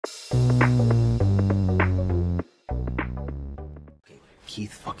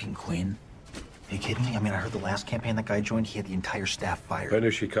Keith fucking Quinn. Are you kidding me? I mean, I heard the last campaign that guy joined, he had the entire staff fired. I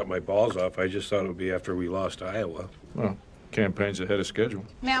knew she cut my balls off. I just thought it would be after we lost Iowa. Well, campaign's ahead of schedule.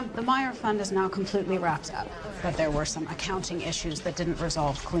 Ma'am, the Meyer Fund is now completely wrapped up, but there were some accounting issues that didn't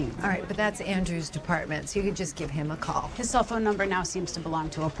resolve clean. All right, but that's Andrew's department, so you could just give him a call. His cell phone number now seems to belong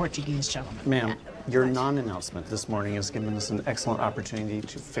to a Portuguese gentleman. Ma'am, your non-announcement this morning has given us an excellent opportunity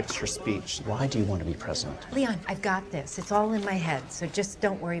to fix your speech. Why do you want to be president? Leon, I've got this. It's all in my head, so just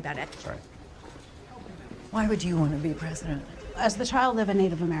don't worry about it. Sorry. Why would you want to be president? As the child of a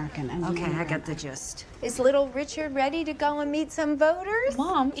Native American and Okay, I got the gist. Is little Richard ready to go and meet some voters?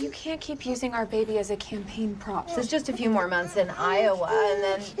 Mom, you can't keep using our baby as a campaign prop. There's just a few more months in Iowa, and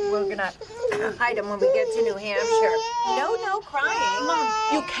then we're gonna hide him when we get to New Hampshire. No crying. Mom,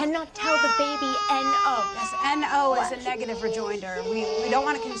 you cannot tell the baby N-O. Yes, N-O is a negative rejoinder. We don't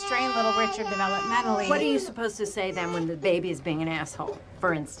want to constrain little Richard developmentally. What are you supposed to say then when the baby is being an asshole,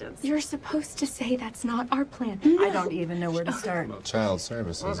 for instance? You're supposed to say that's not our plan. I don't even know where to start. Well, child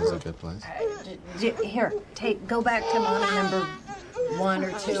services is a good place. Here, go back to mommy number 1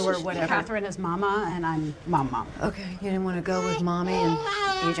 or 2 or whatever. Catherine is mama, and I'm mom. Okay, you didn't want to go with mommy and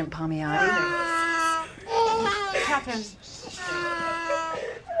Agent Palmiotti? Catherine.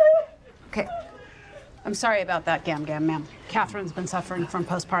 Okay. I'm sorry about that, Gam, ma'am. Catherine's been suffering from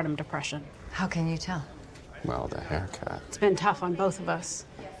postpartum depression. How can you tell? Well, the haircut. It's been tough on both of us,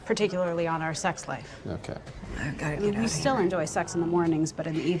 particularly on our sex life. Okay. I've got to I get mean, out we of still here. enjoy sex in the mornings, but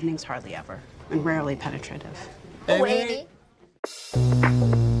in the evenings hardly ever, and rarely penetrative. Oh, Amy?